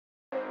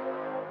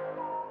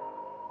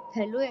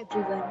Hello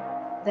everyone,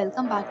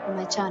 welcome back to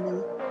my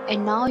channel.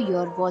 And now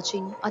you're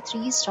watching a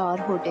 3-star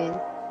hotel.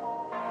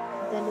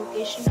 The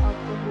location of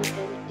the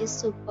hotel is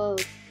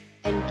superb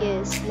and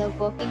guests love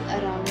walking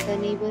around the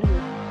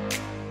neighborhood.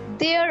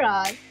 There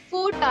are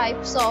 4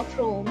 types of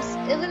rooms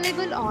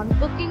available on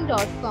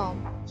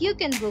booking.com. You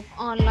can book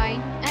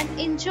online and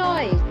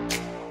enjoy it.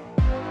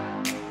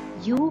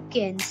 You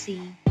can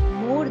see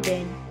more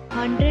than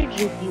 100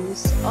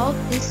 reviews of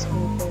this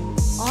hotel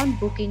on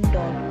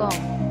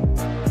booking.com.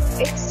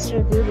 Its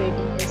review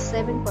rating is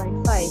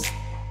 7.5,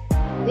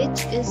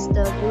 which is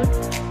the good.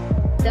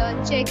 The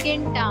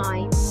check-in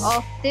time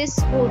of this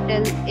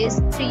hotel is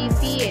 3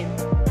 p.m.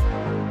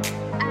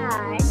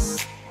 and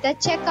the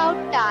checkout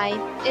time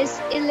is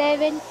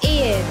 11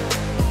 a.m.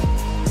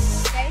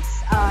 Pets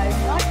are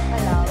not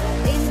allowed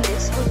in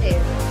this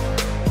hotel.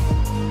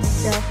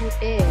 The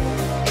hotel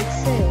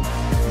accepts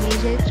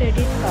major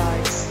credit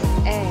cards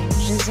and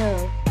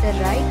reserve the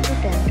right to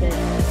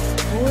temporarily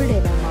hold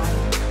an amount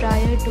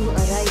prior to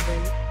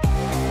arrival.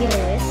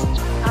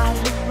 Guests are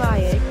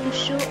required to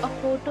show a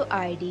photo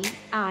ID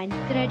and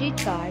credit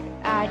card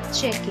at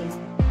check-in.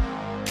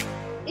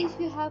 If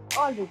you have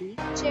already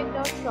checked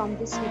out from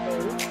this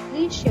hotel,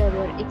 please share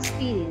your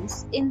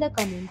experience in the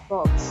comment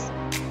box.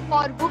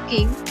 For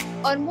booking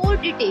or more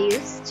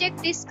details, check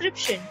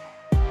description.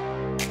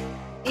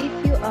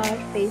 If you are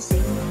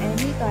facing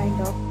any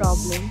kind of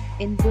problem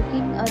in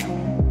booking a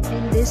room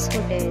in this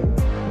hotel,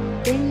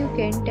 then you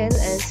can tell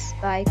us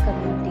by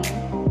commenting.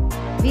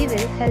 We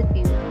will help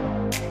you.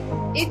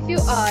 If you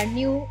are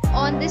new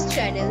on this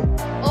channel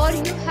or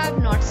you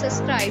have not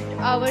subscribed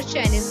our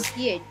channel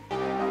yet,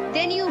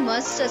 then you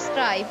must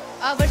subscribe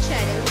our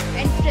channel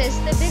and press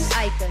the bell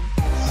icon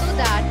so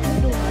that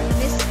you do not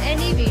miss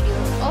any video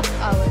of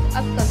our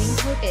upcoming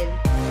hotel.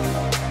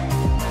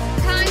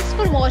 Thanks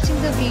for watching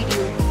the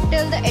video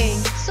till the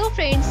end. So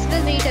friends,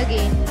 will meet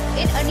again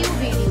in a new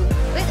video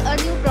with a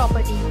new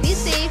property. Be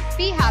safe,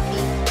 be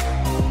happy.